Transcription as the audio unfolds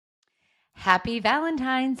Happy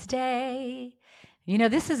Valentine's Day.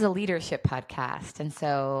 This is a leadership podcast, and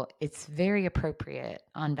so it's very appropriate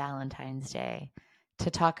on Valentine's Day to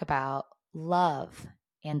talk about love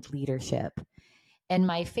and leadership. And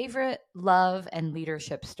my favorite love and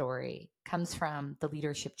leadership story comes from the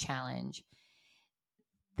Leadership Challenge.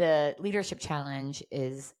 The Leadership Challenge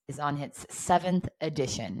is on its 7th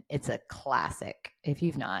edition. It's a classic. If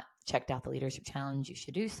you've not checked out the Leadership Challenge, you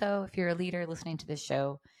should do so if you're a leader listening to this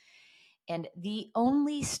show. And the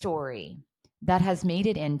only story that has made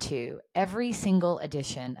it into every single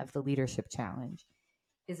edition of the Leadership Challenge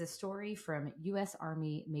is a story from U.S.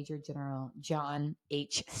 Army Major General John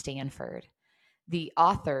H. Stanford. The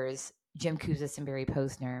authors, Jim Kouzes and Barry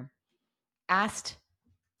Posner, asked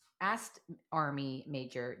Army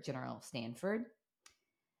Major General Stanford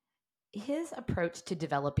his approach to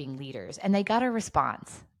developing leaders, and they got a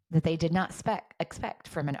response that they did not expect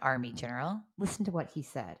from an Army general. Listen to what he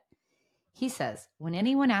said. He says, when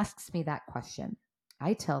anyone asks me that question,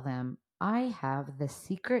 I tell them I have the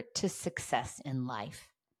secret to success in life.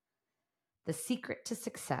 The secret to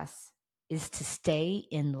success is to stay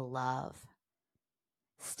in love.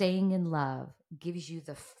 Staying in love gives you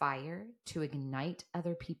the fire to ignite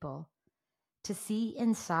other people, to see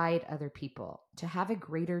inside other people, to have a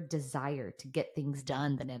greater desire to get things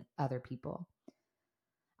done than other people.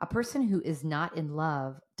 A person who is not in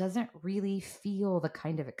love doesn't really feel the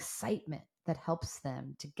kind of excitement that helps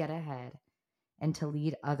them to get ahead and to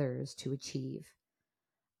lead others to achieve.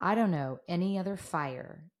 I don't know any other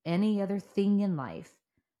fire, any other thing in life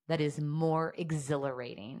that is more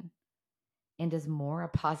exhilarating and is more a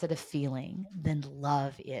positive feeling than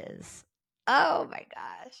love is. Oh my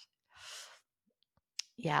gosh.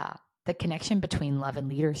 Yeah, the connection between love and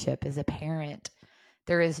leadership is apparent.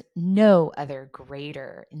 There is no other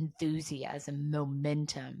greater enthusiasm,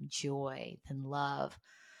 momentum, joy than love.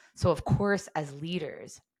 So, of course, as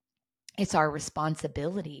leaders, it's our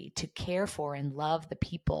responsibility to care for and love the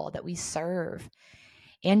people that we serve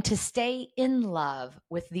and to stay in love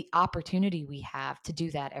with the opportunity we have to do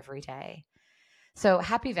that every day. So,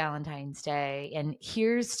 happy Valentine's Day. And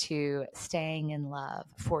here's to staying in love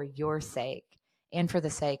for your sake and for the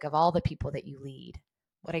sake of all the people that you lead.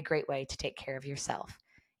 What a great way to take care of yourself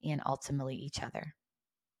and ultimately each other.